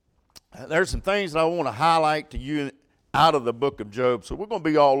there's some things that I want to highlight to you out of the book of Job. So we're going to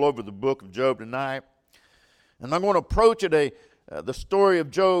be all over the book of Job tonight. And I'm going to approach it the story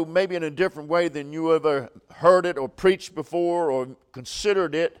of Job maybe in a different way than you ever heard it or preached before or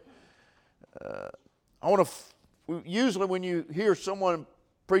considered it. Usually when you hear someone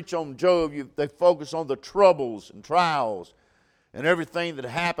preach on Job, they focus on the troubles and trials and everything that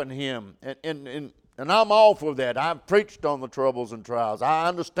happened to him. And I'm all for that. I've preached on the troubles and trials. I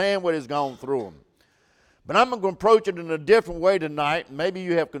understand what he's gone through them. But I'm going to approach it in a different way tonight. Maybe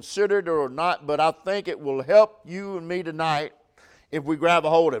you have considered it or not, but I think it will help you and me tonight if we grab a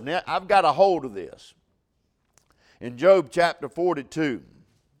hold of it. Now, I've got a hold of this. In Job chapter 42,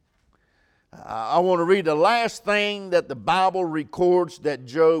 I want to read the last thing that the Bible records that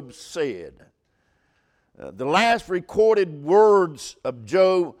Job said. The last recorded words of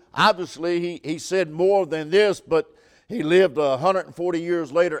Job, obviously he said more than this, but he lived 140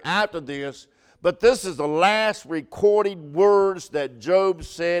 years later after this. But this is the last recorded words that Job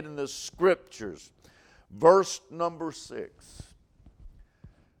said in the Scriptures. Verse number 6.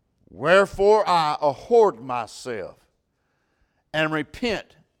 Wherefore I abhorred myself and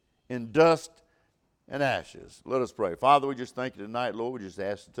repent in dust and ashes. Let us pray. Father, we just thank you tonight, Lord. We just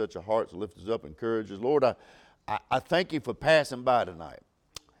ask you to touch our hearts, lift us up, encourage us. Lord, I thank you for passing by tonight.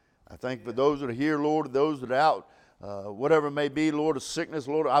 I thank you for those that are here, Lord, those that are out. Whatever it may be, Lord, of sickness,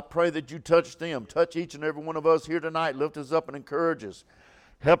 Lord, I pray that you touch them. Touch each and every one of us here tonight. Lift us up and encourage us.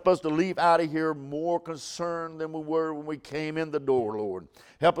 Help us to leave out of here more concerned than we were when we came in the door, Lord.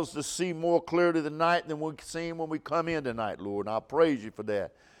 Help us to see more clearly tonight than we've seen when we come in tonight, Lord. And I praise you for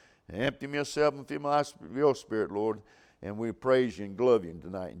that. Empty myself and fill my life with your Spirit, Lord. And we praise you and love you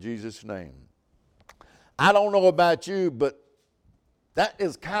tonight in Jesus' name. I don't know about you, but that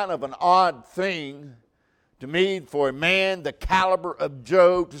is kind of an odd thing to me for a man the caliber of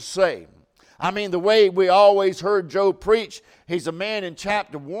Job to say. I mean, the way we always heard Job preach, he's a man in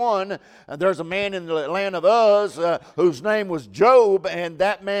chapter 1. There's a man in the land of Uz whose name was Job, and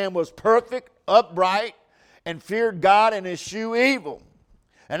that man was perfect, upright, and feared God and eschewed evil.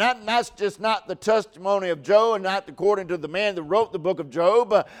 And that's just not the testimony of Job and not according to the man that wrote the book of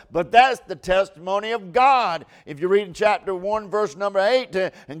Job, but that's the testimony of God. If you read in chapter 1, verse number 8,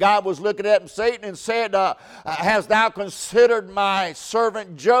 and God was looking at Satan and said, hast thou considered my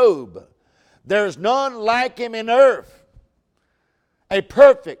servant Job? There's none like him in earth, a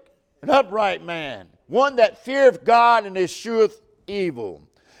perfect and upright man, one that feareth God and escheweth evil.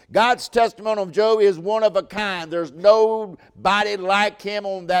 God's testimony of Job is one of a kind. There's nobody like him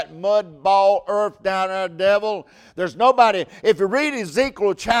on that mud ball earth down there, devil. There's nobody. If you read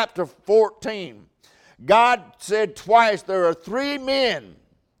Ezekiel chapter 14, God said twice there are three men,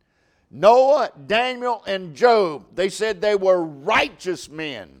 Noah, Daniel, and Job. They said they were righteous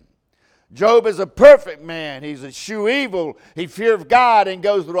men. Job is a perfect man. He's eschewed evil. He fears God and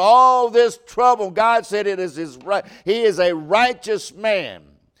goes through all this trouble. God said it is he is a righteous man.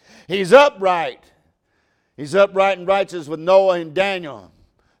 He's upright. He's upright and righteous with Noah and Daniel.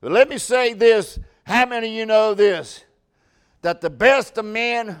 But let me say this. How many of you know this? That the best of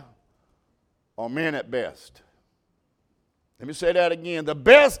men are men at best. Let me say that again. The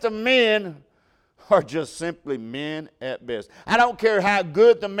best of men are just simply men at best. I don't care how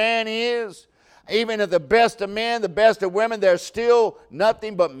good the man is. Even at the best of men, the best of women, they're still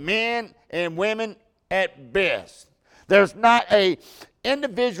nothing but men and women at best. There's not a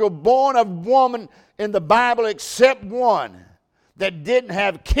individual born of woman in the Bible except one that didn't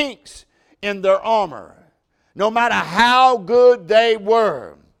have kinks in their armor, no matter how good they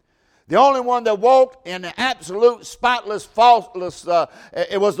were. The only one that walked in absolute spotless, faultless,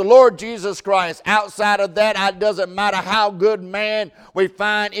 it was the Lord Jesus Christ. Outside of that, it doesn't matter how good man, we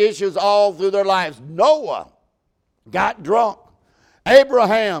find issues all through their lives. Noah got drunk.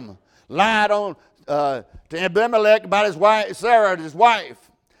 Abraham lied on to Abimelech about his wife, Sarah, his wife.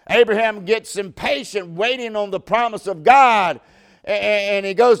 Abraham gets impatient waiting on the promise of God, and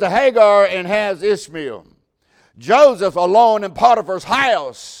he goes to Hagar and has Ishmael. Joseph alone in Potiphar's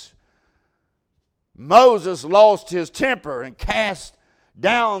house. Moses lost his temper and cast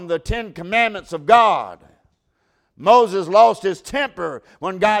down the 10 commandments of God. Moses lost his temper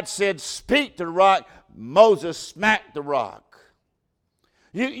when God said, speak to the rock. Moses smacked the rock.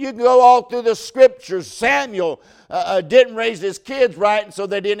 You can go all through the scriptures. Samuel didn't raise his kids right, and so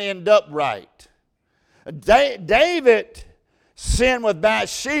they didn't end up right. David sinned with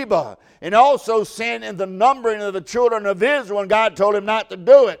Bathsheba and also sinned in the numbering of the children of Israel, and God told him not to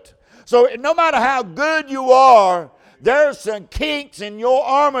do it. So no matter how good you are, there's some kinks in your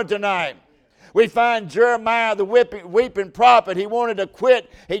armor tonight. We find Jeremiah, the weeping prophet. He wanted to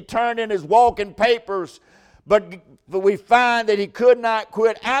quit. He turned in his walking papers. But we find that he could not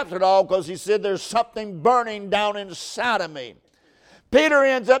quit after all because he said, there's something burning down inside of me. Peter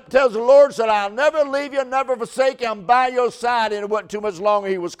ends up, tells the Lord, said, I'll never leave you, never forsake you. I'm by your side. And it wasn't too much longer.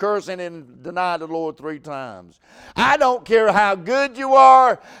 He was cursing and denied the Lord 3 times. I don't care how good you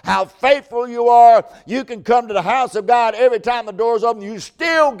are, how faithful you are. You can come to the house of God every time the door's open. You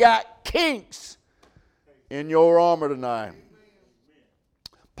still got kinks in your armor tonight.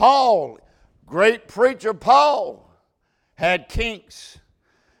 Paul, great preacher Paul, had kinks.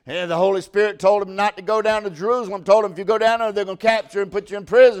 And the Holy Spirit told him not to go down to Jerusalem. Told him if you go down there, they're going to capture and put you in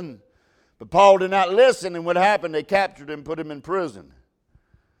prison. But Paul did not listen. And what happened? They captured him and put him in prison.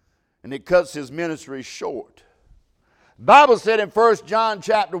 And it cuts his ministry short. The Bible said in 1 John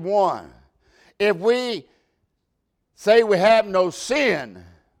chapter 1, if we say we have no sin,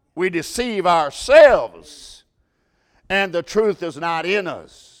 we deceive ourselves, and the truth is not in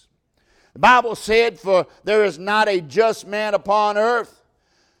us. The Bible said, for there is not a just man upon earth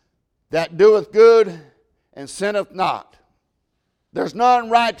that doeth good and sinneth not. There's none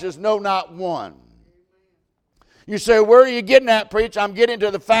righteous, no, not one. You say, where are you getting at, preacher? I'm getting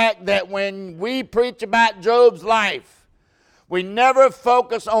to the fact that when we preach about Job's life, we never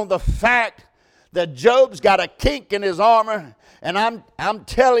focus on the fact that Job's got a kink in his armor. And I'm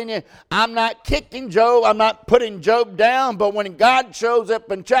telling you, I'm not kicking Job. I'm not putting Job down. But when God shows up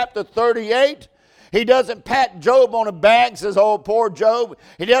in chapter 38, he doesn't pat Job on the back, says, oh, poor Job.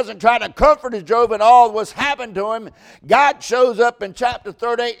 He doesn't try to comfort Job and all what's happened to him. God shows up in chapter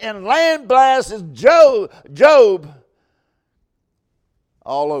 38 and land blasts Job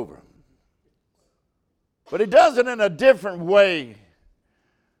all over him. But he does it in a different way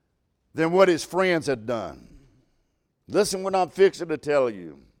than what his friends had done. Listen what I'm fixing to tell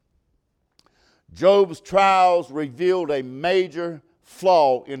you. Job's trials revealed a major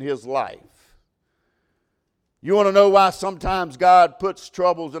flaw in his life. You want to know why sometimes God puts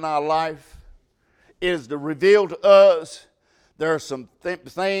troubles in our life? It is to reveal to us there are some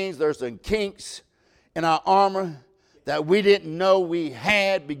things, there's some kinks in our armor that we didn't know we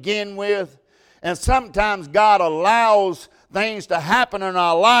had begin with. And sometimes God allows things to happen in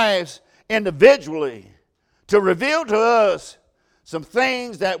our lives individually to reveal to us some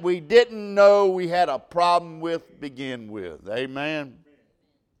things that we didn't know we had a problem with begin with. Amen.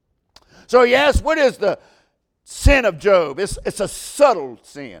 So yes, what is the sin of Job? It's a subtle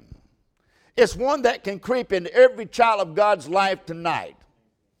sin. It's one that can creep into every child of God's life tonight.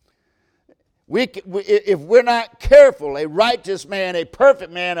 If we're not careful, a righteous man, a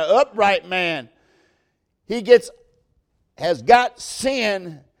perfect man, an upright man, has got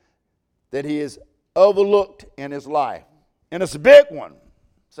sin that he has overlooked in his life. And it's a big one.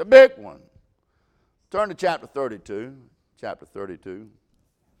 It's a big one. Turn to chapter 32. Chapter 32.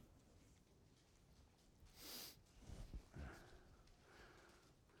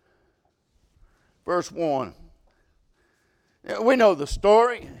 Verse 1. We know the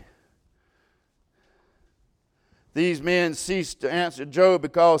story. These men ceased to answer Job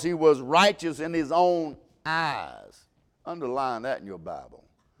because he was righteous in his own eyes. Underline that in your Bible.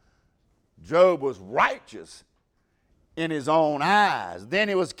 Job was righteous in his own eyes. Then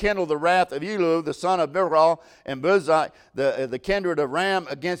he was kindled the wrath of Elihu, the son of Beral, and Buzai, the kindred of Ram,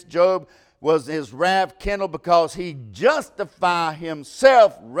 against Job. Was his wrath kindled because he justified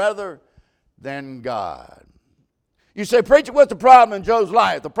himself rather than God. You say, preacher, what's the problem in Job's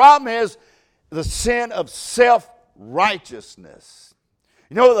life? The problem is the sin of self-righteousness.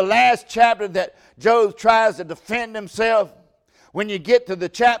 You know the last chapter that Job tries to defend himself? When you get to the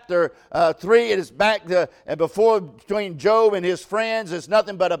chapter 3, it is back before between Job and his friends. It's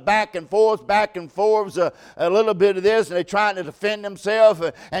nothing but a back and forth, a little bit of this, and they're trying to defend themselves.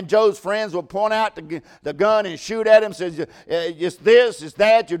 And Job's friends will point out the gun and shoot at him, says, it's this, it's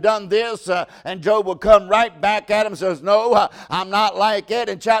that, you've done this. And Job will come right back at him and says, no, I'm not like it.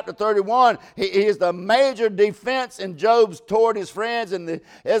 In chapter 31, he is the major defense in Job's toward his friends, and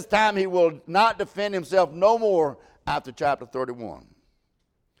this time he will not defend himself no more after chapter 31.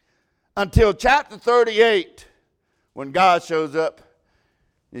 Until chapter 38, when God shows up,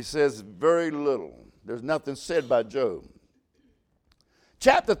 he says very little. There's nothing said by Job.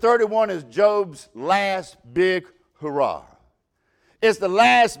 Chapter 31 is Job's last big hurrah. It's the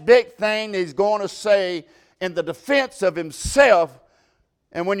last big thing he's going to say in the defense of himself.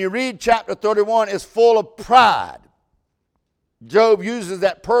 And when you read chapter 31, it's full of pride. Job uses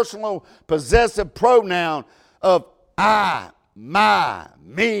that personal possessive pronoun of I, my,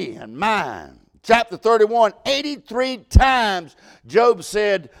 me, and mine. Chapter 31, 83 times Job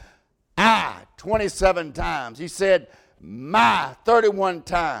said, I 27 times. He said my 31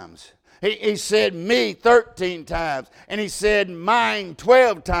 times. He said me 13 times. And he said mine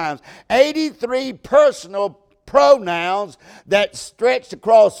 12 times. 83 personal pronouns that stretched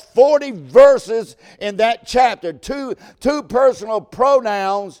across 40 verses in that chapter. Two personal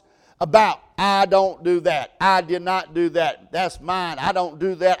pronouns about I don't do that. I did not do that. That's mine. I don't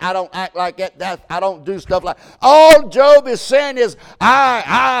do that. I don't act like that. I don't do stuff like that. All Job is saying is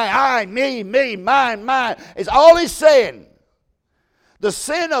I, me, mine. It's all he's saying. The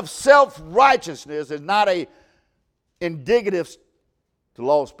sin of self-righteousness is not a indicative to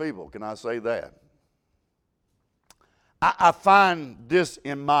lost people. Can I say that? I find this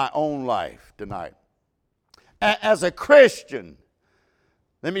in my own life tonight. As a Christian,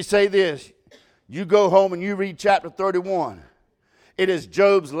 let me say this. You go home and you read chapter 31. It is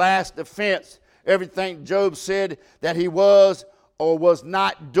Job's last defense. Everything Job said that he was or was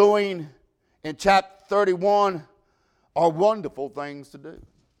not doing in chapter 31 are wonderful things to do.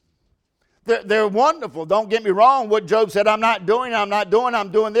 They're wonderful. Don't get me wrong. What Job said, I'm doing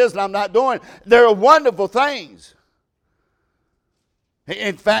this, and I'm not doing. They're wonderful things.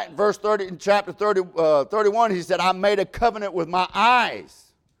 In fact, verse 30 in chapter 31, he said, I made a covenant with my eyes.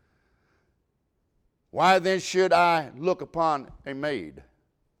 Why then should I look upon a maid?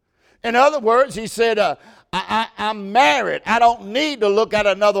 In other words, he said, I'm married. I don't need to look at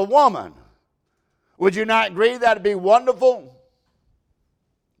another woman. Would you not agree that would be wonderful?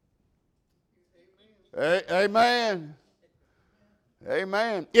 Amen.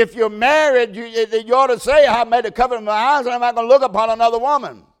 Amen. If you're married, you ought to say, I made a covenant with my eyes and I'm not going to look upon another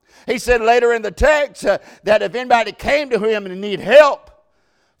woman. He said later in the text that if anybody came to him and need help,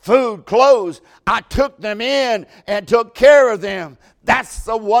 food, clothes, I took them in and took care of them. That's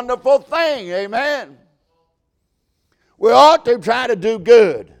a wonderful thing. Amen. We ought to try to do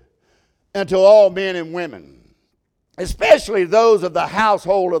good unto all men and women, especially those of the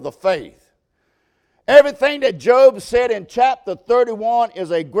household of the faith. Everything that Job said in chapter 31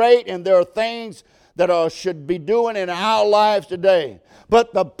 is a great, and there are things that should be doing in our lives today.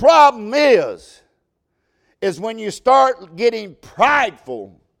 But the problem is when you start getting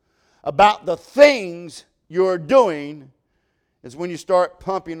prideful about the things you're doing, is when you start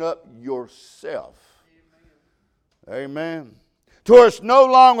pumping up yourself. Amen. To it's no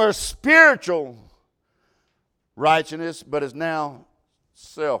longer spiritual righteousness, but is now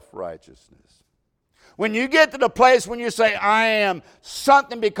self-righteousness. When you get to the place when you say, I am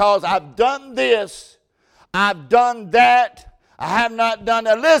something because I've done this, I've done that, I have not done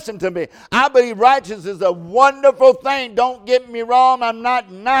that. Listen to me. I believe righteousness is a wonderful thing. Don't get me wrong. I'm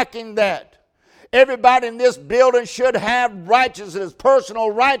not knocking that. Everybody in this building should have righteousness,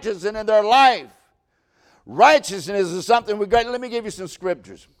 personal righteousness in their life. Righteousness is something we got. Let me give you some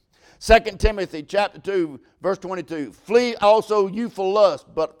scriptures. 2 Timothy chapter 2, verse 22. Flee also youthful lust,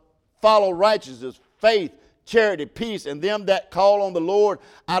 but follow righteousness, faith, charity, peace, and them that call on the Lord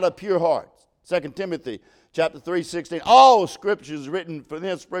out of pure hearts. 2 Timothy chapter 3, 16. All scripture is written for the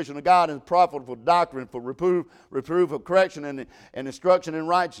inspiration of God and is profitable for doctrine, for reproof, for correction, and instruction in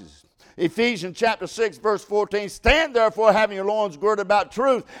righteousness. Ephesians chapter 6, verse 14. Stand therefore, having your loins girded about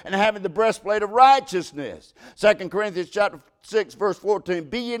truth, and having the breastplate of righteousness. 2 Corinthians chapter 6, verse 14.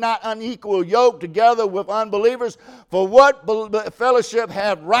 Be ye not unequal yoked together with unbelievers, for what fellowship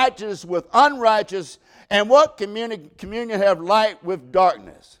have righteous with unrighteous, and what communion have light with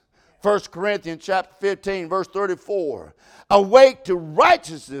darkness? 1 Corinthians chapter 15, verse 34. Awake to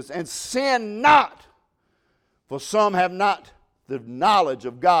righteousness and sin not, for some have not the knowledge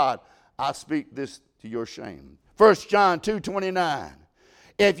of God. I speak this to your shame. 1 John 2:29.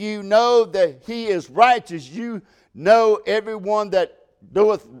 If you know that he is righteous, you know everyone that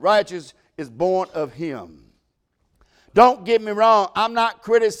doeth righteous is born of him. Don't get me wrong. I'm not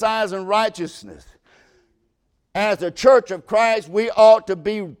criticizing righteousness. As the church of Christ, we ought to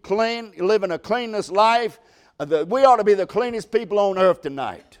be clean, living a cleanness life. We ought to be the cleanest people on earth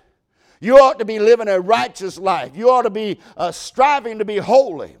tonight. You ought to be living a righteous life. You ought to be striving to be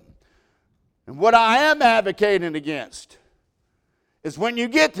holy. And what I am advocating against is when you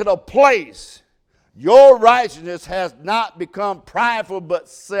get to the place, your righteousness has not become prideful but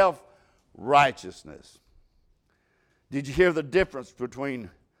self-righteousness. Did you hear the difference between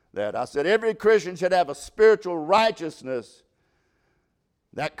that? I said every Christian should have a spiritual righteousness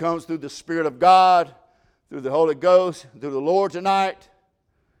that comes through the Spirit of God, through the Holy Ghost, through the Lord tonight.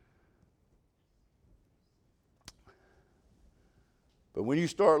 But when you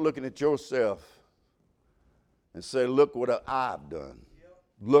start looking at yourself and say, look what I've done.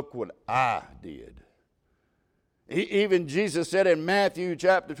 Look what I did. Even Jesus said in Matthew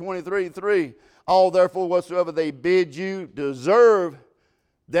chapter 23:3, all therefore whatsoever they bid you deserve,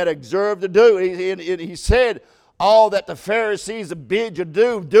 that observe to do. He said, all that the Pharisees bid you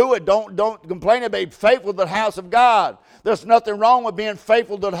do it. Don't complain about it. Be faithful to the house of God. There's nothing wrong with being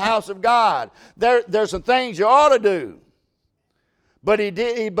faithful to the house of God. There's some things you ought to do. But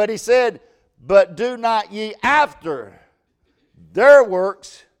he said, but do not ye after their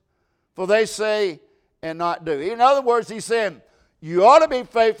works, for they say and not do. In other words, he's saying, you ought to be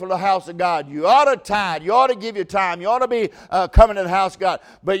faithful to the house of God. You ought to tithe. You ought to give your time. You ought to be coming to the house of God.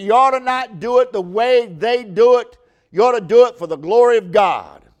 But you ought to not do it the way they do it. You ought to do it for the glory of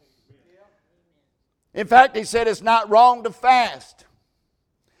God. In fact, he said it's not wrong to fast.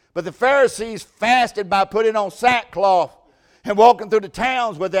 But the Pharisees fasted by putting on sackcloth and walking through the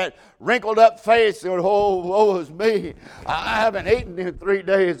towns with that wrinkled up face. And, woe is me. I haven't eaten in 3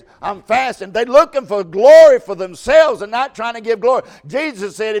 days. I'm fasting. They're looking for glory for themselves and not trying to give glory.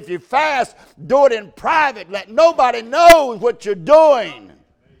 Jesus said, if you fast, do it in private. Let nobody know what you're doing.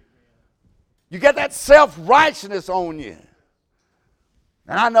 You get that self-righteousness on you.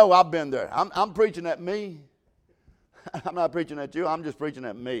 And I know I've been there. I'm preaching at me. I'm not preaching at you. I'm just preaching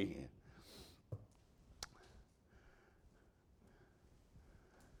at me.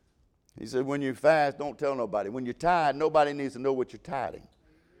 He said, when you fast, don't tell nobody. When you tithe, nobody needs to know what you're tithing.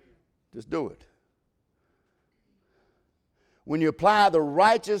 Just do it. When you apply the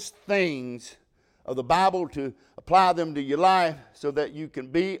righteous things of the Bible, to apply them to your life so that you can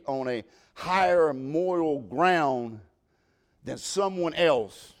be on a higher moral ground than someone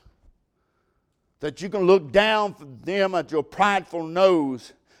else, that you can look down for them at your prideful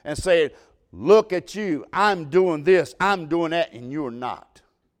nose and say, look at you, I'm doing this, I'm doing that, and you're not.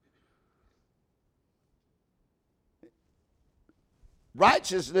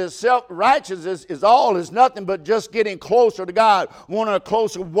 Righteousness, self-righteousness is nothing but just getting closer to God, wanting a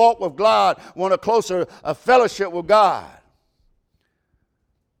closer walk with God, wanting a closer fellowship with God.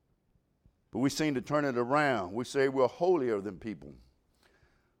 But we seem to turn it around. We say we're holier than people.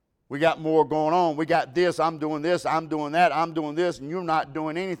 We got more going on. We got this, I'm doing this, I'm doing that, I'm doing this, and you're not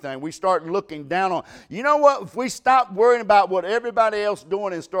doing anything. We start looking down on. You know what? If we stop worrying about what everybody else is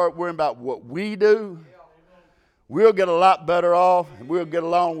doing and start worrying about what we do, we'll get a lot better off, and we'll get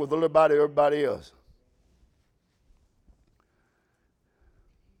along with everybody else.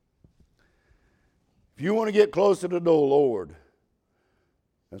 If you want to get closer to the Lord,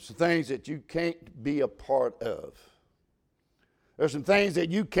 there's some things that you can't be a part of. There's some things that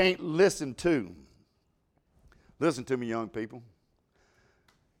you can't listen to. Listen to me, young people.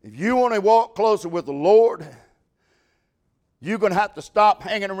 If you want to walk closer with the Lord, you're going to have to stop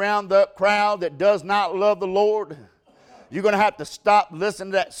hanging around the crowd that does not love the Lord. You're going to have to stop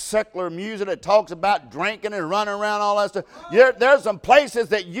listening to that secular music that talks about drinking and running around, all that stuff. There's some places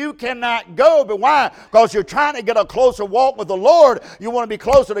that you cannot go. But why? Because you're trying to get a closer walk with the Lord. You want to be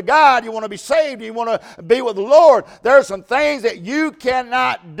closer to God. You want to be saved. You want to be with the Lord. There are some things that you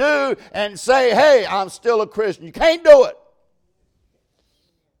cannot do and say, hey, I'm still a Christian. You can't do it.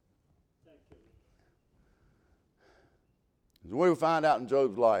 As we find out in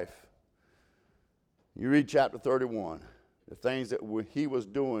Job's life, you read chapter 31, the things that he was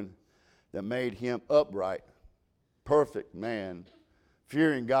doing that made him upright, perfect man,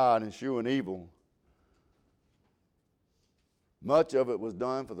 fearing God and eschewing evil. Much of it was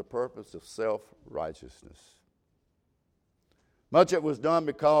done for the purpose of self-righteousness. Much of it was done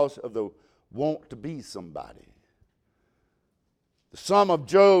because of the want to be somebody. The Psalm of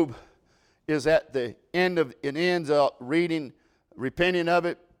Job is at the end of it, ends up repenting of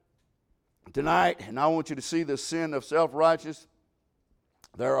it tonight, and I want you to see the sin of self-righteousness.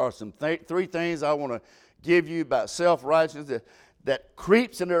 There are some three things I want to give you about self-righteousness that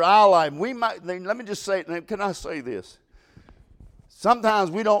creeps into our life. Let me just say, can I say this? Sometimes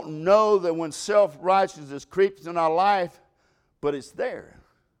we don't know that when self-righteousness creeps in our life, but it's there.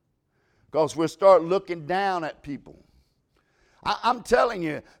 Because we'll start looking down at people. I'm telling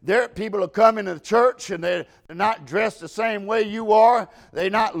you, there are people who come into the church and they're not dressed the same way you are.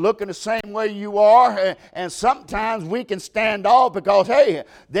 They're not looking the same way you are. And sometimes we can stand off because, hey,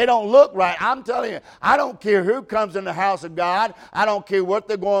 they don't look right. I'm telling you, I don't care who comes in the house of God. I don't care what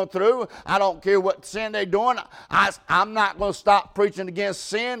they're going through. I don't care what sin they're doing. I'm not going to stop preaching against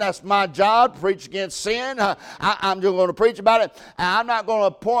sin. That's my job, preach against sin. I'm just going to preach about it. And I'm not going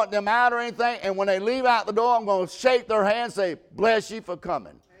to point them out or anything. And when they leave out the door, I'm going to shake their hand and say, bless you for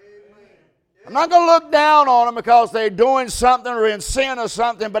coming. Amen. I'm not going to look down on them because they're doing something or in sin or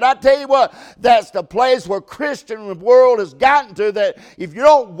something, but I tell you what, that's the place where Christian world has gotten to, that if you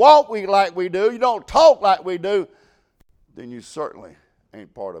don't walk like we do, you don't talk like we do, then you certainly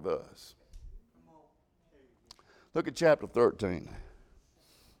ain't part of us. Look at chapter 13.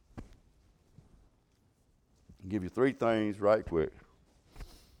 I'll give you three things right quick.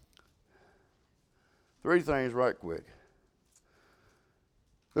 Three things right quick.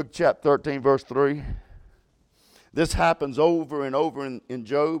 Look at chapter 13, verse 3. This happens over and over in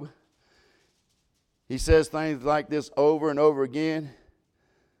Job. He says things like this over and over again.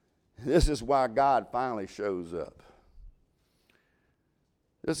 This is why God finally shows up.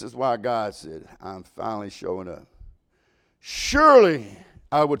 This is why God said, I'm finally showing up. Surely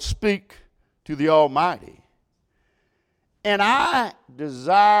I would speak to the Almighty, and I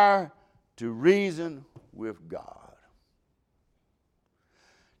desire to reason with God.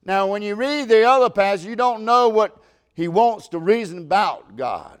 Now, when you read the other passage, you don't know what he wants to reason about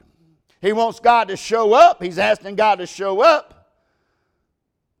God. He wants God to show up. He's asking God to show up.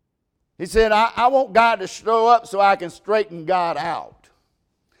 He said, I want God to show up so I can straighten God out.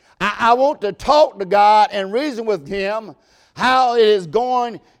 I want to talk to God and reason with him how it is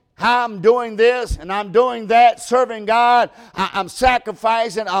going, how I'm doing this and I'm doing that, serving God. I'm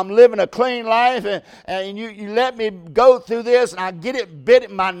sacrificing. I'm living a clean life. And you let me go through this and I get it bit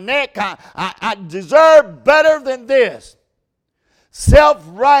in my neck. I deserve better than this.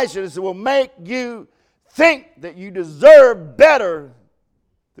 Self-righteousness will make you think that you deserve better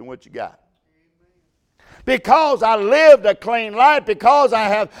than what you got. Because I lived a clean life, because I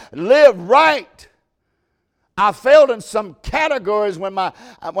have lived right, I failed in some categories. When my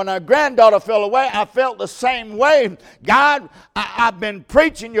granddaughter fell away, I felt the same way. God, I've been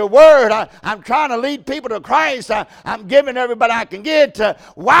preaching your word. I'm trying to lead people to Christ. I'm giving everybody I can get.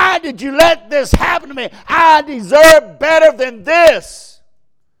 Why did you let this happen to me? I deserve better than this.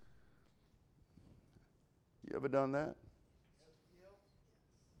 You ever done that?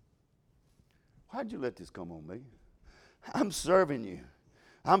 Why'd you let this come on me? I'm serving you.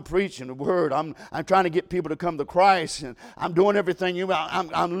 I'm preaching the word. I'm trying to get people to come to Christ, and I'm doing everything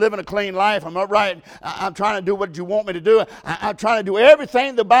I'm living a clean life. I'm upright. I'm trying to do what you want me to do. I'm trying to do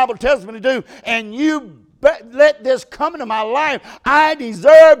everything the Bible tells me to do, and you let this come into my life. I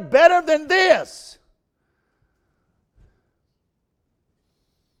deserve better than this.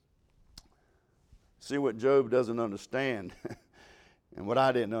 See what Job doesn't understand, and what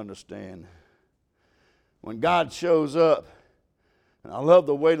I didn't understand. When God shows up, and I love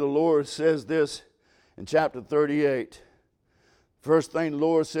the way the Lord says this in chapter 38. First thing the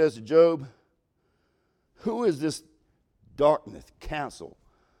Lord says to Job, who is this darkness counsel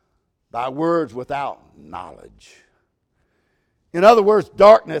by words without knowledge? In other words,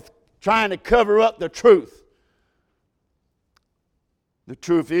 darkness trying to cover up the truth. The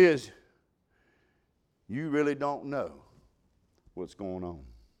truth is, you really don't know what's going on.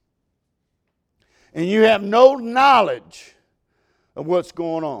 And you have no knowledge of what's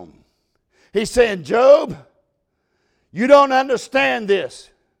going on. He's saying, Job, you don't understand this.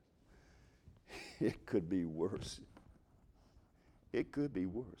 It could be worse. It could be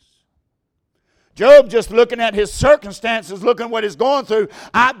worse. Job just looking at his circumstances, looking what he's going through.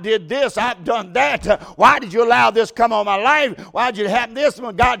 I did this. I've done that. Why did you allow this to come on my life? Why did you have this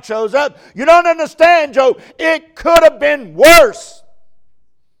when God shows up? You don't understand, Job. It could have been worse.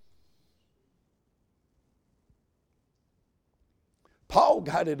 Paul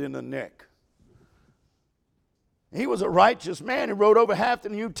got it in the neck. He was a righteous man. He wrote over half the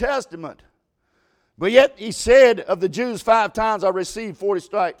New Testament. But yet he said of the Jews 5 times I received 40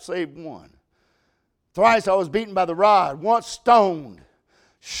 stripes, save one. Thrice I was beaten by the rod, once stoned,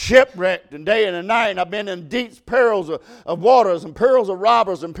 shipwrecked in day and in night. And I've been in deep perils of waters and perils of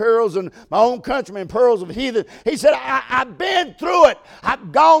robbers and perils in my own countrymen and perils of heathen. He said, I've been through it.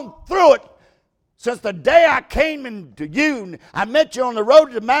 I've gone through it. Since the day I came into you, I met you on the road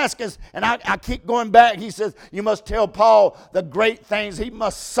to Damascus, and I keep going back. He says, you must tell Paul the great things. He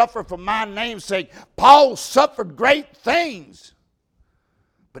must suffer for my name's sake. Paul suffered great things.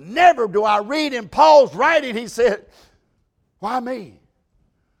 But never do I read in Paul's writing, he said, why me?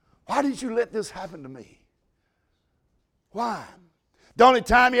 Why did you let this happen to me? Why? The only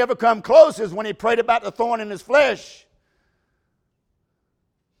time he ever come close is when he prayed about the thorn in his flesh.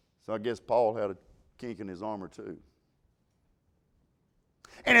 So I guess Paul had a kink in his armor too.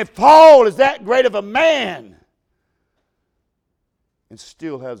 And if Paul is that great of a man and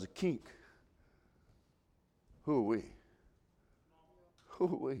still has a kink, who are we? Who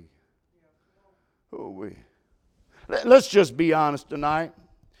are we? Who are we? Let's just be honest tonight.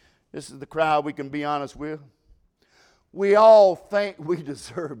 This is the crowd we can be honest with. We all think we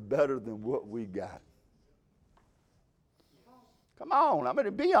deserve better than what we got. Come on, I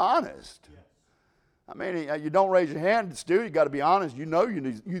mean, be honest. I mean, you don't raise your hand still. You got to be honest. You know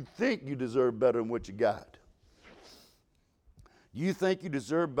you think you deserve better than what you got. You think you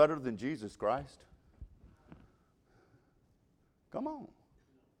deserve better than Jesus Christ? Come on.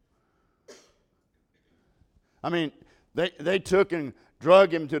 I mean, they took and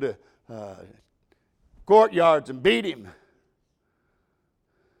drug him to the courtyards and beat him.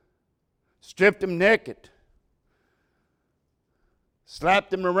 Stripped him naked.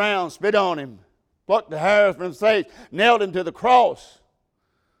 Slapped him around, spit on him. Plucked the hair from his face. Nailed him to the cross.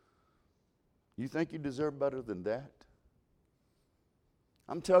 You think you deserve better than that?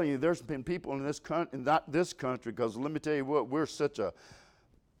 I'm telling you, there's been people in this country, not this country, because let me tell you what, we're such a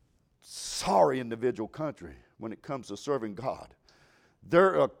sorry individual country when it comes to serving God.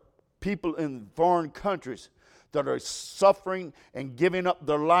 There are people in foreign countries that are suffering and giving up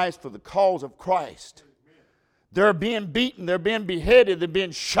their lives for the cause of Christ. They're being beaten, they're being beheaded, they're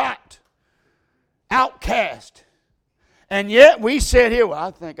being shot, outcast. And yet we sit here, well,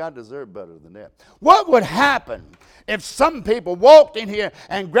 I think I deserve better than that. What would happen if some people walked in here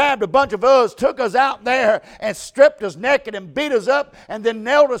and grabbed a bunch of us, took us out there and stripped us naked and beat us up and then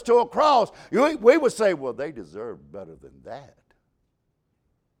nailed us to a cross? We would say, well, they deserve better than that.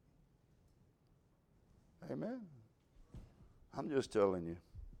 Amen. I'm just telling you.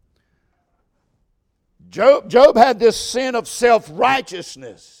 Job had this sin of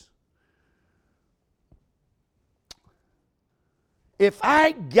self-righteousness. If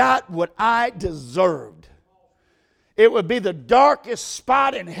I got what I deserved, it would be the darkest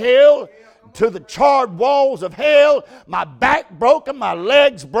spot in hell, to the charred walls of hell, my back broken, my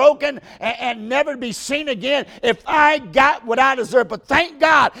legs broken, and never be seen again if I got what I deserve. But thank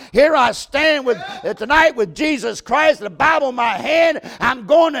God, here I stand tonight with Jesus Christ, the Bible in my hand. I'm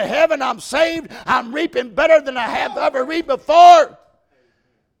going to heaven. I'm saved. I'm reaping better than I have ever reaped before.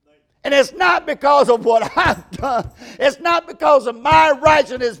 And it's not because of what I've done. It's not because of my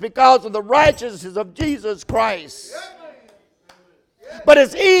righteousness. It's because of the righteousness of Jesus Christ. But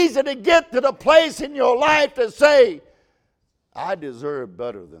it's easy to get to the place in your life to say, I deserve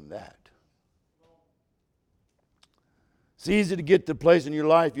better than that. It's easy to get to the place in your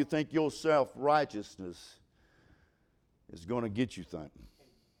life you think your self-righteousness is going to get you something.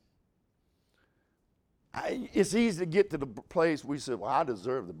 It's easy to get to the place where you say, well, I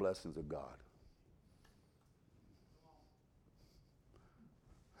deserve the blessings of God.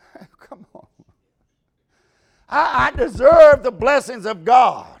 Come on. I deserve the blessings of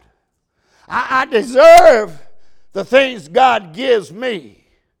God. I deserve the things God gives me.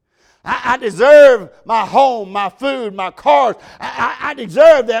 I deserve my home, my food, my cars. I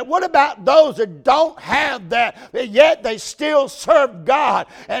deserve that. What about those that don't have that, yet they still serve God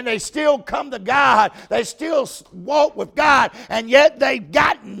and they still come to God. They still walk with God, and yet they've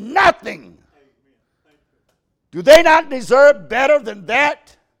got nothing. Do they not deserve better than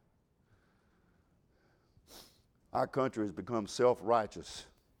that? Our country has become self-righteous.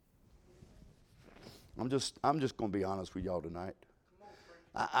 I'm just going to be honest with y'all tonight.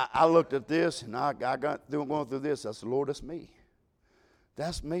 I looked at this, and I got going through this. I said, Lord, that's me.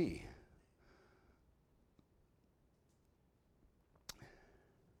 That's me.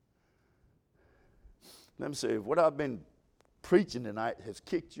 Let me say, if what I've been preaching tonight has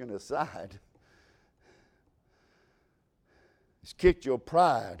kicked you in the side, it's kicked your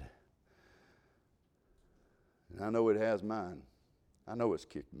pride, and I know it has mine. I know it's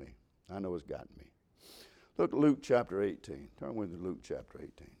kicked me. I know it's gotten me. Look at Luke chapter 18. Turn with me to Luke chapter 18.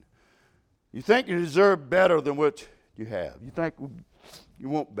 You think you deserve better than what you have. You think you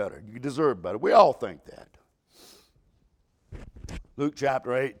want better. You deserve better. We all think that. Luke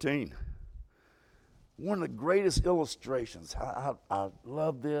chapter 18. One of the greatest illustrations. I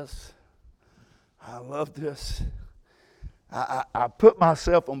love this. I love this. I put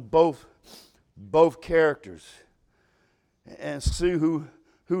myself on both characters and see who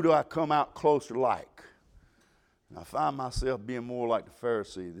do I come out closer like. And I find myself being more like the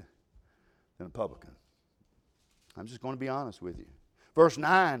Pharisee than a publican. I'm just going to be honest with you. Verse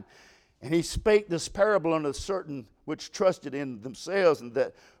 9, and he spake this parable unto certain which trusted in themselves and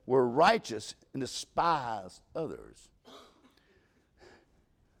that were righteous and despised others.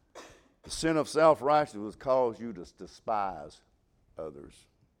 The sin of self-righteousness cause you to despise others.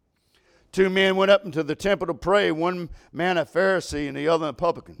 Two men went up into the temple to pray, one man a Pharisee and the other a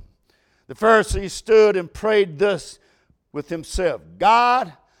publican. The Pharisee stood and prayed thus with himself,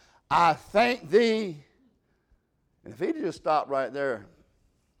 God, I thank thee. And if he'd just stopped right there,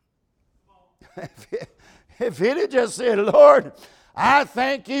 if he'd have just said, Lord, I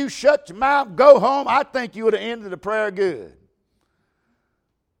thank you, shut your mouth, go home, I think you would have ended the prayer good.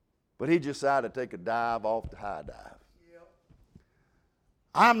 But he decided to take a dive off the high dive.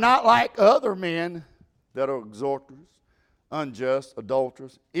 I'm not like other men that are exhorters, unjust,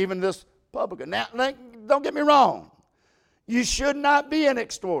 adulterers, even this publican. Now, don't get me wrong. You should not be an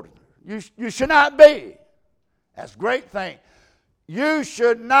extortioner. You should not be. That's a great thing. You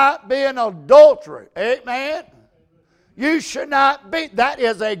should not be an adulterer. Amen? You should not be. That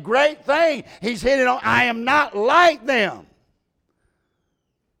is a great thing. He's hitting on, I am not like them.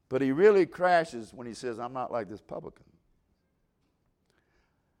 But he really crashes when he says, I'm not like this publican.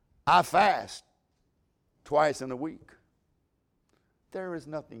 I fast twice in a week. There is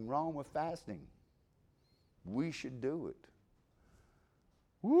nothing wrong with fasting. We should do it.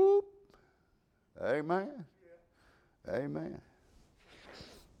 Whoop. Amen. Amen.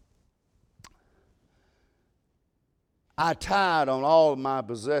 I tithe on all of my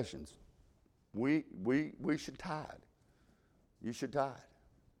possessions. We should tithe. You should tithe.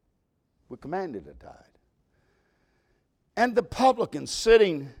 We're commanded to tithe. And the publican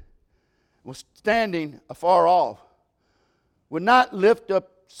was standing afar off, would not lift up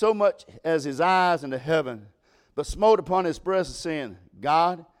so much as his eyes into heaven, but smote upon his breast, saying,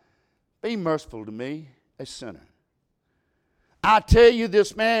 God, be merciful to me, a sinner. I tell you,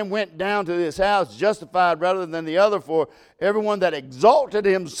 this man went down to his house justified rather than the other, for everyone that exalted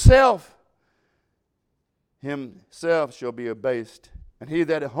himself shall be abased, and he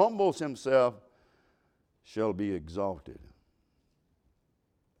that humbles himself shall be exalted.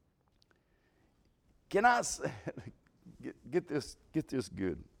 Can I say, get this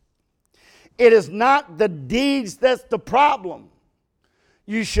good? It is not the deeds that's the problem.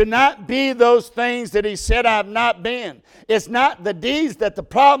 You should not be those things that he said I've not been. It's not the deeds that's the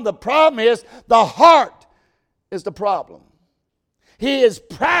problem. The problem is the heart is the problem. He is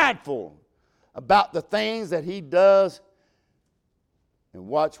prideful about the things that he does, and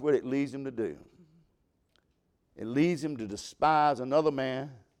watch what it leads him to do. It leads him to despise another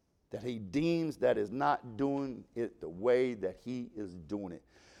man that he deems that is not doing it the way that he is doing it.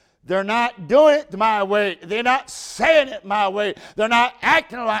 They're not doing it my way. They're not saying it my way. They're not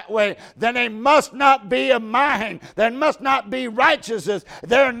acting that way. Then they must not be of mine. There must not be righteousness.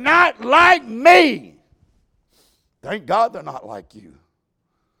 They're not like me. Thank God they're not like you.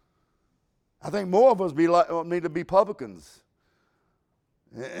 I think more of us need to be publicans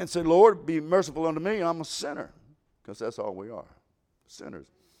and say, Lord, be merciful unto me. I'm a sinner. Because that's all we are, sinners.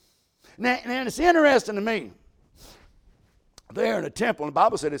 Now, it's interesting to me. There in the temple, and the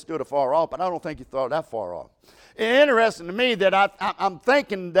Bible said it stood afar off, but I don't think he thought that far off. It's interesting to me that I'm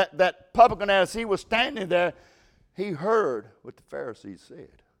thinking that publican, as he was standing there, he heard what the Pharisees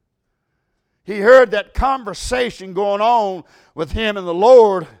said. He heard that conversation going on with him and the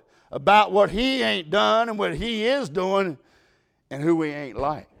Lord about what he ain't done and what he is doing and who he ain't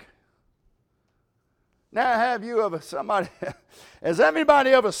like. Now, has anybody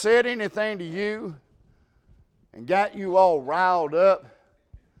ever said anything to you and got you all riled up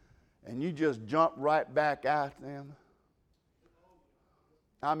and you just jump right back at them?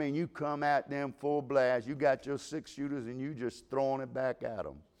 I mean, you come at them full blast. You got your 6-shooters and you just throwing it back at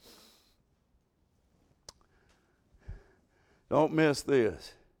them. Don't miss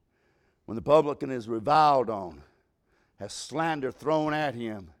this. When the publican is reviled on, has slander thrown at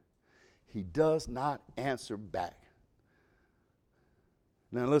him, he does not answer back.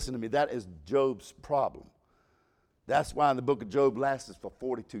 Now listen to me, that is Job's problem. That's why in the book of Job lasts for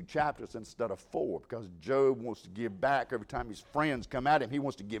 42 chapters instead of 4, because Job wants to give back every time his friends come at him. He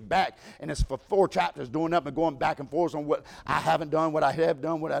wants to give back, and it's for 4 chapters doing up and going back and forth on what I haven't done, what I have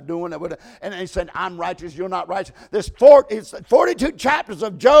done, what I'm doing. And he said, I'm righteous, you're not righteous. It's 42 chapters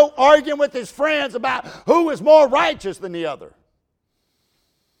of Job arguing with his friends about who is more righteous than the other.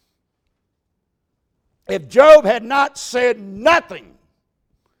 If Job had not said nothing,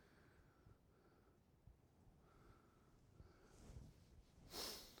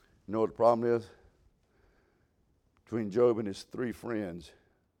 you know what the problem is? Between Job and his 3 friends,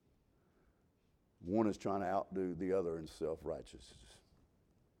 one is trying to outdo the other in self-righteousness.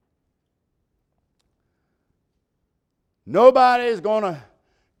 Nobody's going to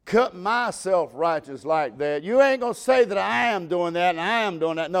cut my self-righteous like that. You ain't going to say that I am doing that and I am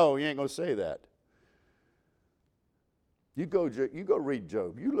doing that. No, you ain't going to say that. You go read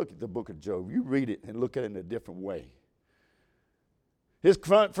Job. You look at the book of Job. You read it and look at it in a different way. His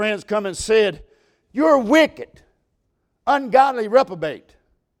friends come and said, you're wicked, ungodly reprobate.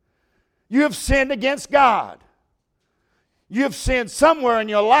 You have sinned against God. You have sinned somewhere in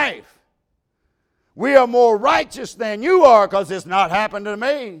your life. We are more righteous than you are because it's not happened to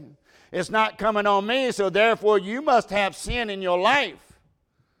me. It's not coming on me, so therefore you must have sin in your life.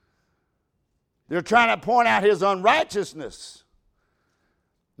 They're trying to point out his unrighteousness.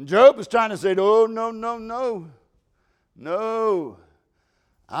 And Job was trying to say, oh, no, no, no. No,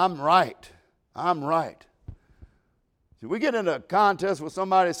 I'm right. I'm right. See, we get in a contest with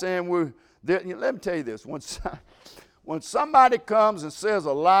somebody saying let me tell you this. When somebody comes and says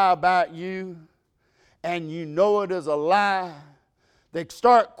a lie about you, and you know it is a lie, they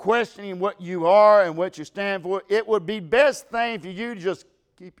start questioning what you are and what you stand for. It would be best thing for you to just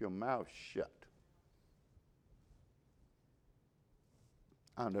keep your mouth shut.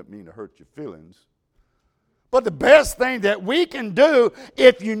 I don't mean to hurt your feelings. But the best thing that we can do,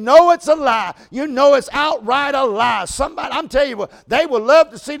 if you know it's a lie, you know it's outright a lie. I'm telling you what, they would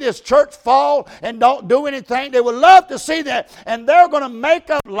love to see this church fall and don't do anything. They would love to see that. And they're going to make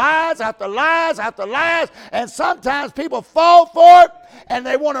up lies after lies after lies. And sometimes people fall for it and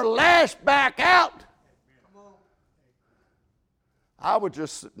they want to lash back out. I would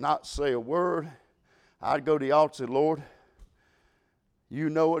just not say a word. I'd go to the altar and say, Lord, you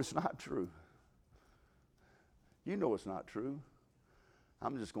know it's not true. You know it's not true.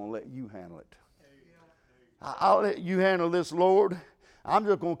 I'm just going to let you handle it. I'll let you handle this, Lord. I'm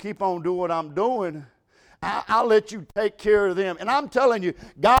just going to keep on doing what I'm doing. I'll let you take care of them. And I'm telling you,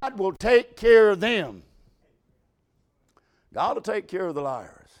 God will take care of them. God will take care of the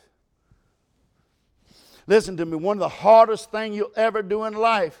liars. Listen to me. One of the hardest things you'll ever do in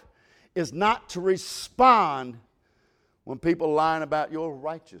life is not to respond when people are lying about your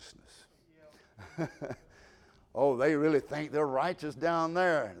righteousness. Oh, they really think they're righteous down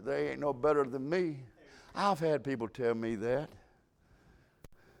there. They ain't no better than me. I've had people tell me that.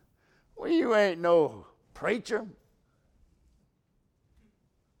 Well, you ain't no preacher.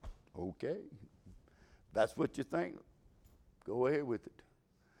 Okay. That's what you think. Go ahead with it.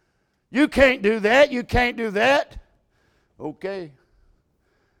 You can't do that. You can't do that. Okay.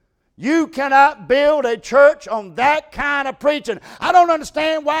 You cannot build a church on that kind of preaching. I don't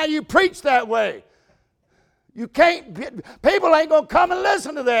understand why you preach that way. You can't, people ain't going to come and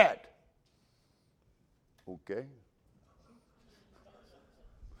listen to that. Okay.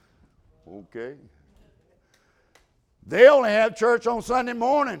 Okay. They only have church on Sunday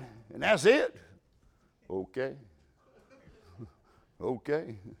morning, and that's it. Okay.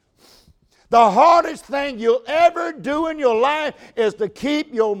 Okay. The hardest thing you'll ever do in your life is to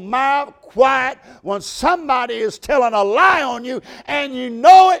keep your mouth quiet when somebody is telling a lie on you and you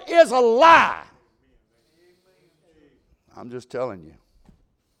know it is a lie. I'm just telling you.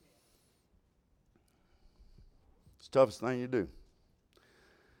 It's the toughest thing you do.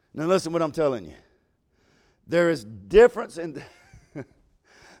 Now listen what I'm telling you. There is a difference in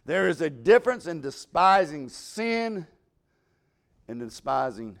despising sin and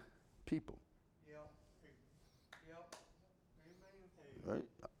despising people. Right?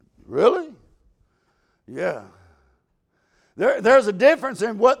 Really? Yeah. There's a difference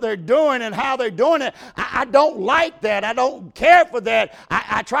in what they're doing and how they're doing it. I don't like that. I don't care for that.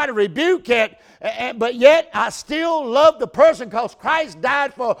 I try to rebuke it. But yet I still love the person because Christ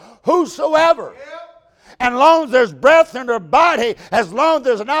died for whosoever. And as long as there's breath in their body, as long as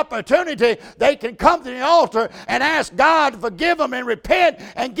there's an opportunity, they can come to the altar and ask God to forgive them and repent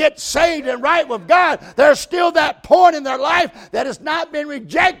and get saved and right with God. There's still that point in their life that has not been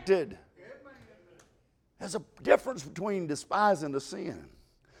rejected. There's a difference between despising the sin.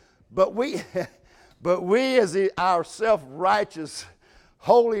 But we as our self-righteous,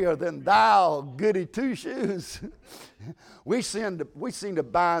 holier than thou, goody two-shoes, we seem to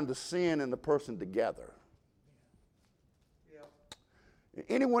bind the sin and the person together. Yeah.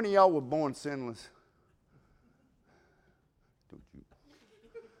 Any one of y'all were born sinless? Don't you?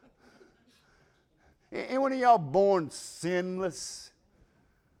 Any one of y'all born sinless?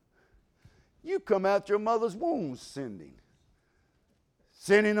 You come out your mother's womb sinning.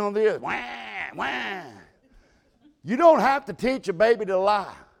 Sinning on the earth. Wah, wah. You don't have to teach a baby to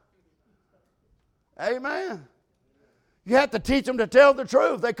lie. Amen. You have to teach them to tell the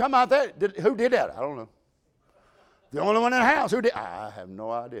truth. They come out there. Who did that? I don't know. The only one in the house. Who did? I have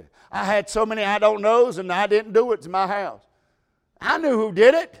no idea. I had so many I don't knows and I didn't do it to my house. I knew who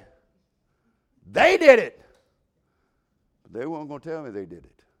did it. They did it. But they weren't going to tell me they did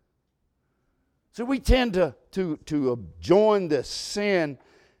it. So we tend to join the sin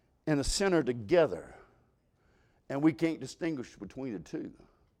and the sinner together. And we can't distinguish between the two.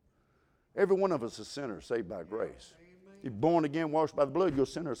 Every one of us is a sinner saved by grace. You're born again, washed by the blood, you're a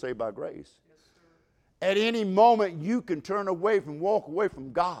sinner saved by grace. At any moment, you can turn away from, walk away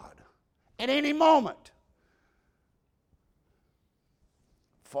from God. At any moment.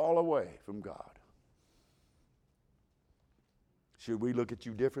 Fall away from God. Should we look at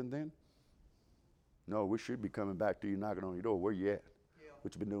you different then? No, we should be coming back to you, knocking on your door. Where you at? Yeah.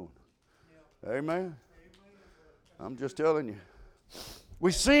 What you been doing? Yeah. Amen? Amen. I'm just telling you.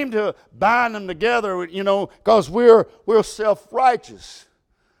 We seem to bind them together, because we're self-righteous.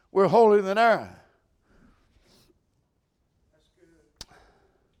 We're holier than thou. That's good.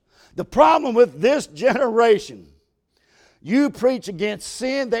 The problem with this generation, you preach against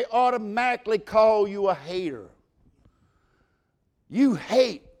sin, they automatically call you a hater. You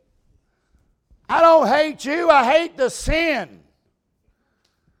hate. I don't hate you, I hate the sin.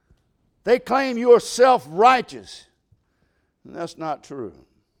 They claim you're self-righteous. And that's not true.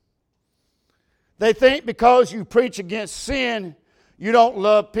 They think because you preach against sin, you don't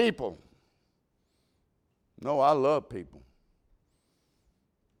love people. No, I love people.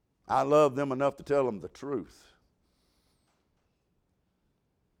 I love them enough to tell them the truth.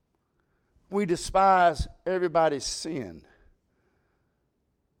 We despise everybody's sin.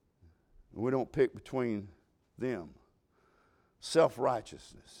 We don't pick between them.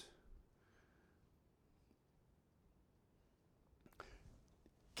 Self-righteousness.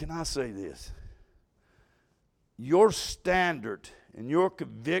 Can I say this? Your standard and your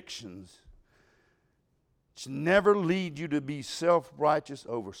convictions should never lead you to be self-righteous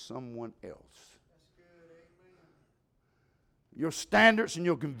over someone else. That's good. Amen. Your standards and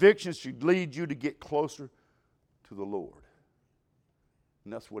your convictions should lead you to get closer to the Lord.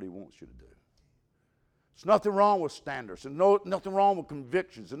 And that's what He wants you to do. There's nothing wrong with standards, and nothing wrong with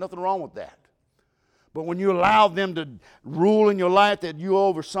convictions, and nothing wrong with that. But when you allow them to rule in your life that you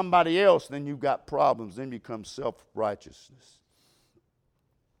over somebody else, then you've got problems. Then becomes self-righteousness.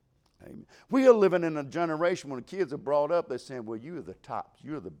 Amen. We are living in a generation when the kids are brought up, they're saying, well, you're the top,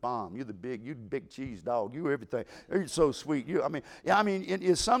 you're the bomb, you're the big cheese dog, you're everything. You're so sweet.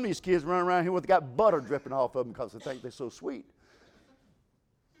 Some of these kids run around here with got butter dripping off of them because they think they're so sweet.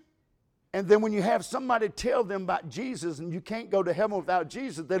 And then when you have somebody tell them about Jesus and you can't go to heaven without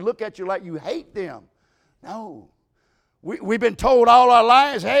Jesus, they look at you like you hate them. No. We've been told all our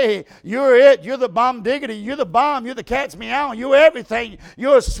lives, hey, you're it, you're the bomb diggity, you're the bomb, you're the cat's meow, you're everything,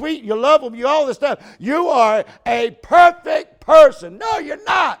 you're sweet, you love them, you're all this stuff. You are a perfect person. No, you're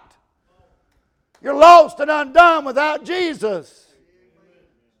not. You're lost and undone without Jesus.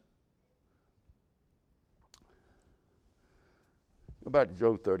 Go back to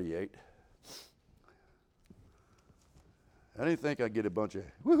Job 38. I didn't think I'd get a bunch of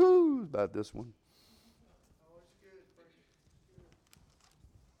woohoos about this one.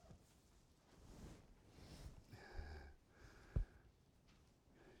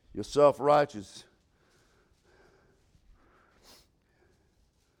 You're self-righteous.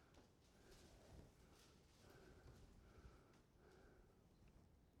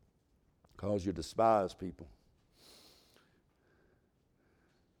 Because you despise people.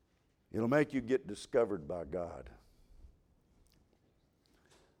 It'll make you get discovered by God.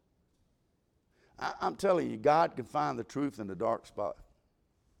 I'm telling you, God can find the truth in the dark spot.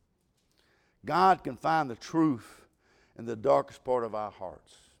 God can find the truth in the darkest part of our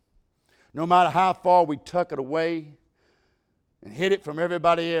hearts. No matter how far we tuck it away and hid it from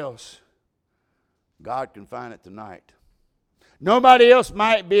everybody else, God can find it tonight. Nobody else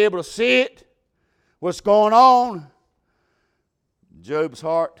might be able to see it, what's going on. Job's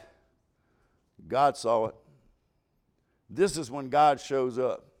heart, God saw it. This is when God shows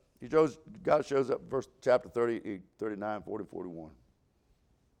up. God shows up in chapter 30, 39, 40, 41.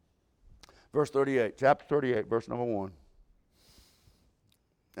 Verse 38, chapter 38, verse number 1.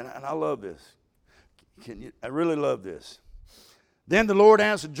 And I love this. I really love this. Then the Lord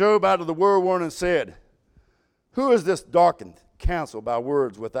answered Job out of the whirlwind and said, who is this darkened counsel by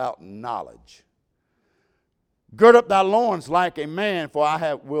words without knowledge? Gird up thy loins like a man, for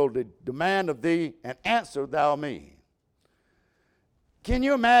I will demand of thee, and answer thou me. Can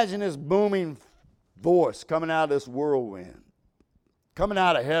you imagine this booming voice coming out of this whirlwind, coming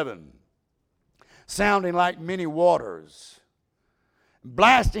out of heaven, sounding like many waters,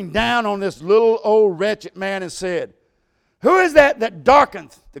 blasting down on this little old wretched man and said, who is that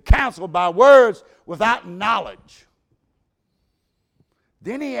darkeneth the counsel by words without knowledge?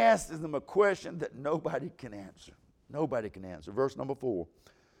 Then he asks them a question that nobody can answer. Nobody can answer. Verse number 4.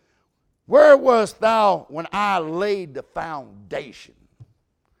 Where wast thou when I laid the foundation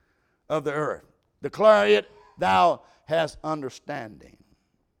of the earth? Declare it, thou hast understanding.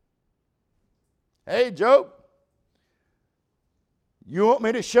 Hey, Job, you want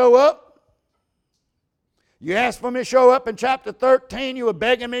me to show up? You asked for me to show up in chapter 13. You were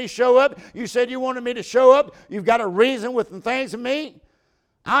begging me to show up. You said you wanted me to show up. You've got a reason with some things in me.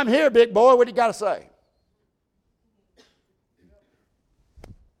 I'm here, big boy. What do you got to say?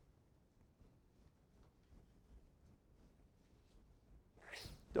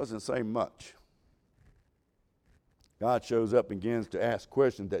 Doesn't say much. God shows up and begins to ask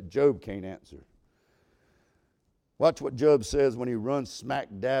questions that Job can't answer. Watch what Job says when he runs smack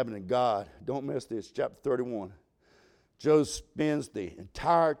dabbing at God. Don't miss this, chapter 31. Job spends the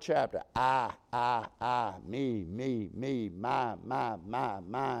entire chapter, I, me, mine.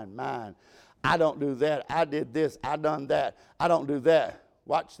 I don't do that. I did this. I done that. I don't do that.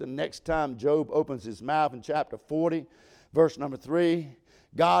 Watch the next time Job opens his mouth in chapter 40, verse number 3.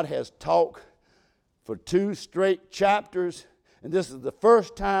 God has talked for 2 straight chapters. And this is the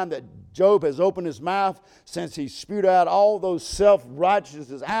first time that Job has opened his mouth since he spewed out all those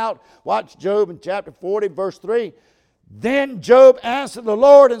self-righteousnesses out. Watch Job in chapter 40, verse 3. Then Job answered the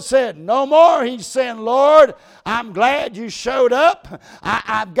Lord and said, no more. He's saying, Lord, I'm glad you showed up.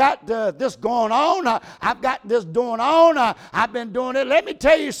 I've got this going on. I've got this going on. I've been doing it. Let me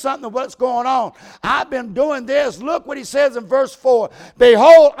tell you something of what's going on. I've been doing this. Look what he says in verse 4.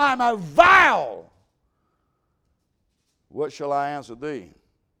 Behold, I'm a vile. What shall I answer thee?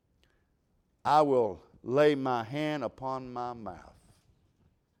 I will lay my hand upon my mouth.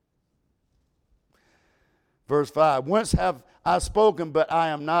 Verse 5, whence have I spoken, but I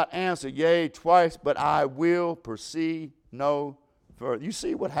am not answered? Yea, twice, but I will proceed no further. You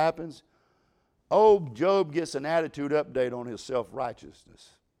see what happens? Old Job gets an attitude update on his self-righteousness.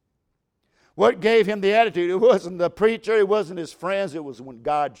 What gave him the attitude? It wasn't the preacher, it wasn't his friends, it was when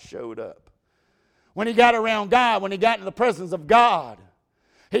God showed up. When he got around God, when he got in the presence of God,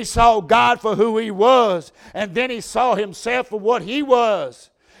 he saw God for who he was, and then he saw himself for what he was.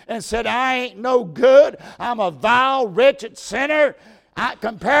 And said, I ain't no good. I'm a vile, wretched sinner.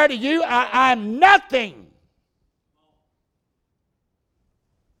 Compared to you, I'm nothing.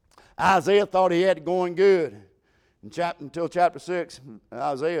 Isaiah thought he had it going good. Until chapter 6,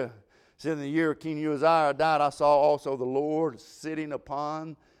 Isaiah said, in the year King Uzziah died, I saw also the Lord sitting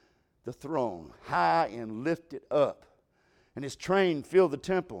upon the throne, high and lifted up. And his train filled the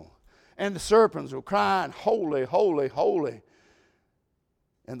temple. And the serpents were crying, holy, holy, holy.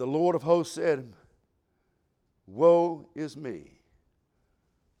 And the Lord of hosts said, woe is me,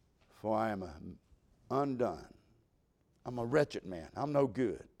 for I am undone. I'm a wretched man. I'm no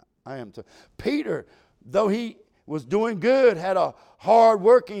good. Peter, though he was doing good, had a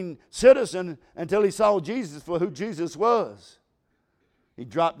hard-working citizen until he saw Jesus for who Jesus was. He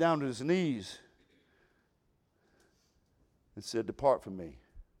dropped down to his knees and said, depart from me,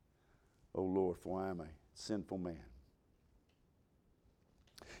 O Lord, for I am a sinful man.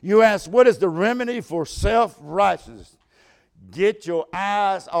 You ask, what is the remedy for self-righteousness? Get your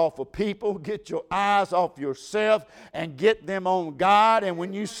eyes off of people, get your eyes off yourself, and get them on God. And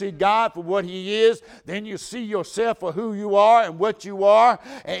when you see God for what He is, then you see yourself for who you are and what you are.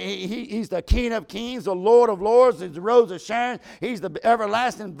 He's the King of Kings, the Lord of Lords, He's the Rose of Sharon. He's the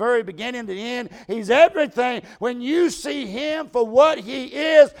everlasting, very beginning to the end. He's everything. When you see Him for what He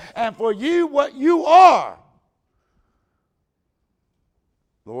is and for you what you are,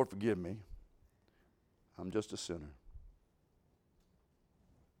 Lord, forgive me. I'm just a sinner.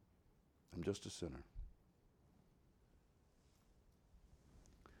 I'm just a sinner.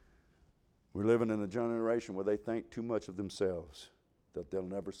 We're living in a generation where they think too much of themselves, that they'll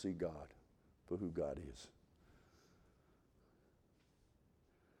never see God for who God is.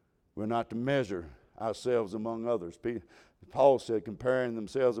 We're not to measure ourselves among others. Paul said, comparing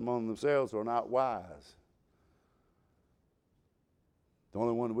themselves among themselves are not wise. The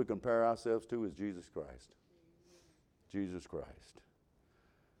only one we compare ourselves to is Jesus Christ. Jesus Christ.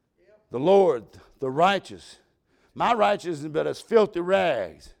 The Lord, the righteous. My righteousness is but as filthy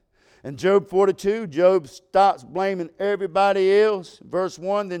rags. In Job 42, Job stops blaming everybody else. Verse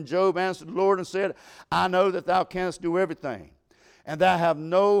 1, then Job answered the Lord and said, I know that thou canst do everything, and thou have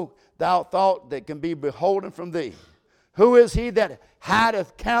no thought that can be beholden from thee. Who is he that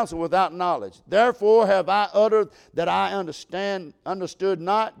hideth counsel without knowledge? Therefore have I uttered that I understood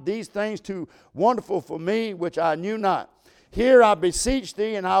not these things too wonderful for me, which I knew not. Here I beseech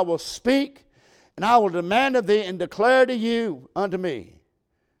thee, and I will speak, and I will demand of thee, and declare to you unto me.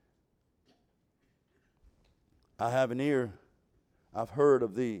 I have an ear, I've heard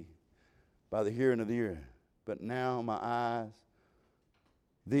of thee by the hearing of the ear, but now my eyes,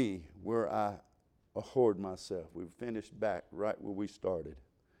 thee, where I abhorred myself. We've finished back right where we started.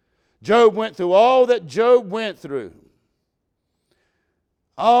 Job went through all that Job went through.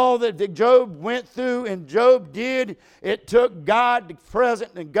 All that Job went through and Job did, it took God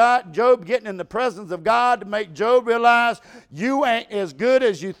present and Job getting in the presence of God to make Job realize you ain't as good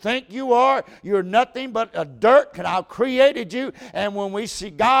as you think you are. You're nothing but a dirt, and I created you. And when we see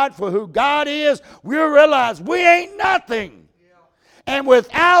God for who God is, we'll realize we ain't nothing. And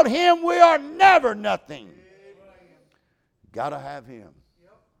without Him, we are never nothing. Got to have Him.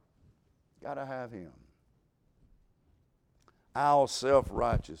 Got to have Him. Our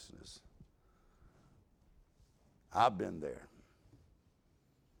self-righteousness. I've been there.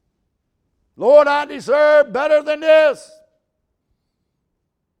 Lord, I deserve better than this.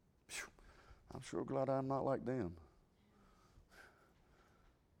 I'm sure glad I'm not like them.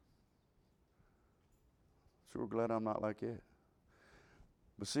 Sure glad I'm not like that.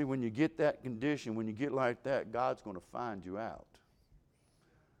 But see, when you get that condition, when you get like that, God's going to find you out.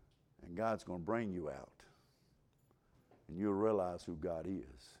 And God's going to bring you out. And you'll realize who God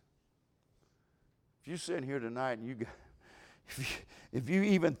is. If you're sitting here tonight and if you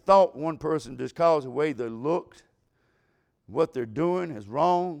even thought one person, just because of the way they looked, what they're doing is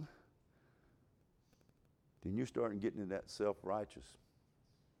wrong, then you're starting getting into that self-righteous.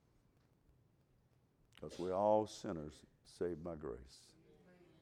 Because we're all sinners saved by grace.